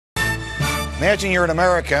Imagine you're an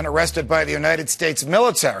American arrested by the United States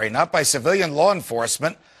military, not by civilian law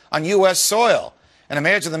enforcement, on U.S. soil. And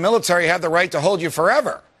imagine the military had the right to hold you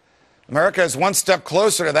forever. America is one step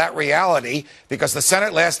closer to that reality because the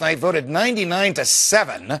Senate last night voted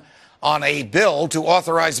 99-7 on a bill to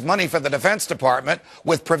authorize money for the Defense Department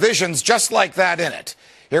with provisions just like that in it.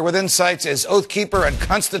 Here with insights is Oath Keeper and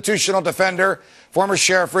constitutional defender, former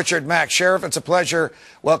Sheriff Richard Mack. Sheriff, it's a pleasure.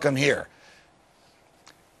 Welcome here.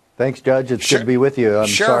 Thanks, Judge. It's good to be with you. I'm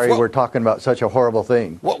sorry we're talking about such a horrible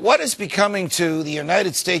thing. What is becoming to the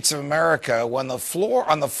United States of America when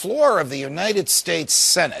on the floor of the United States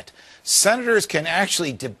Senate, senators can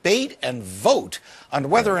actually debate and vote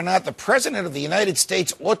on whether or not the President of the United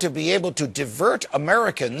States ought to be able to divert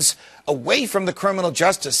Americans away from the criminal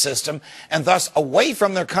justice system and thus away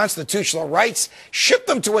from their constitutional rights, ship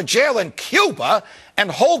them to a jail in Cuba,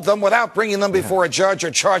 and hold them without bringing them before a judge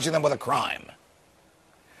or charging them with a crime?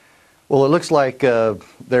 Well, it looks like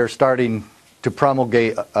they're starting to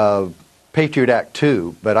promulgate Patriot Act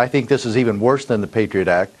 2, but I think this is even worse than the Patriot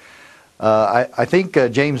Act. I think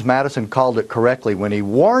James Madison called it correctly when he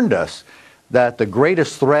warned us that the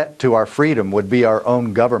greatest threat to our freedom would be our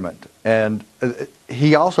own government. And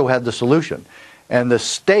he also had the solution. And the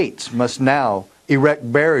states must now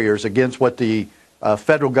erect barriers against what the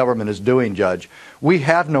federal government is doing, Judge. We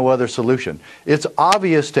have no other solution. It's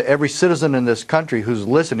obvious to every citizen in this country who's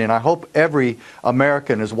listening. I hope every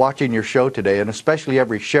American is watching your show today, and especially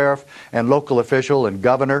every sheriff and local official and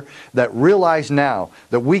governor, that realize now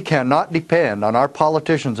that we cannot depend on our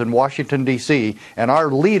politicians in Washington, D.C. and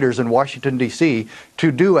our leaders in Washington, D.C.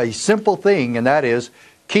 to do a simple thing, and that is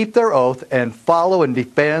keep their oath and follow and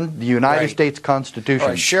defend the United States Constitution. All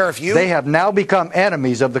right, Sheriff, they have now become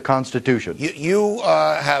enemies of the Constitution. You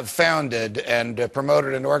have founded and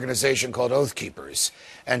promoted an organization called Oath Keepers.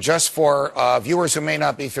 And just for viewers who may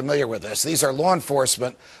not be familiar with this, these are law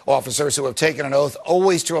enforcement officers who have taken an oath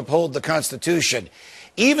always to uphold the Constitution,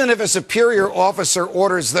 even if a superior officer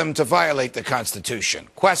orders them to violate the Constitution.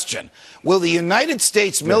 Question: will the United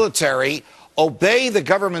States military obey the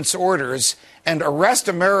government's orders and arrest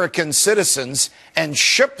American citizens and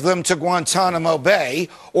ship them to Guantanamo Bay,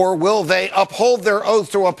 or will they uphold their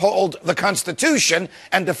oath to uphold the Constitution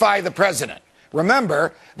and defy the president?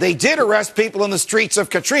 Remember, they did arrest people in the streets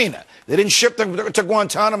of Katrina. They didn't ship them to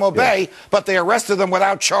Guantanamo Bay, but they arrested them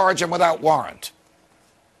without charge and without warrant.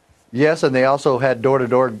 Yes, and they also had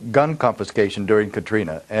door-to-door gun confiscation during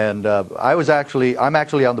Katrina. And I'm actually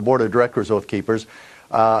on the board of directors of Oath Keepers.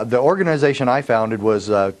 The organization I founded was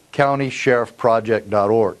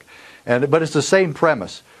countysheriffproject.org. But it's the same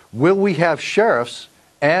premise. Will we have sheriffs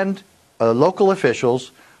and local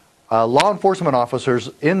officials, law enforcement officers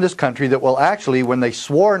in this country that will actually, when they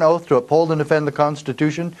swore an oath to uphold and defend the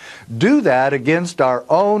Constitution, do that against our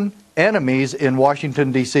own enemies in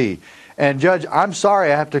Washington, D.C.? And, Judge, I'm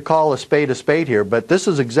sorry I have to call a spade here, but this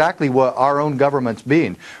is exactly what our own government's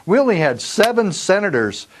being. We only had 7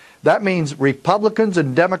 senators. That means Republicans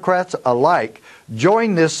and Democrats alike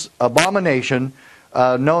joined this abomination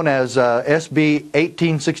known as SB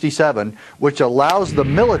 1867, which allows the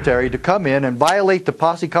military to come in and violate the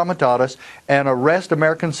posse comitatus and arrest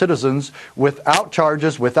American citizens without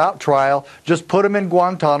charges, without trial, just put them in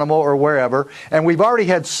Guantanamo or wherever. And we've already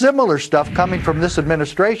had similar stuff coming from this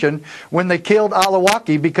administration when they killed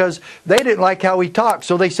Alawaki because they didn't like how he talked.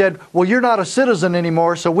 So they said, well, you're not a citizen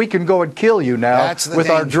anymore, so we can go and kill you now with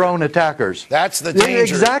our drone attackers. That's the danger.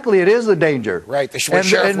 Exactly, it is the danger. Right.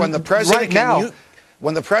 Sheriff, when the president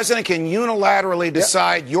when the president can unilaterally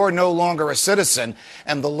decide you're no longer a citizen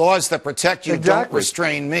and the laws that protect you don't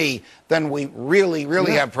restrain me, then we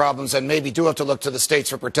really have problems and maybe do have to look to the states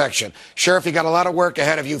for protection. Sheriff, you got a lot of work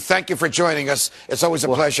ahead of you. Thank you for joining us. It's always a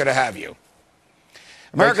pleasure to have you.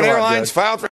 American Airlines filed for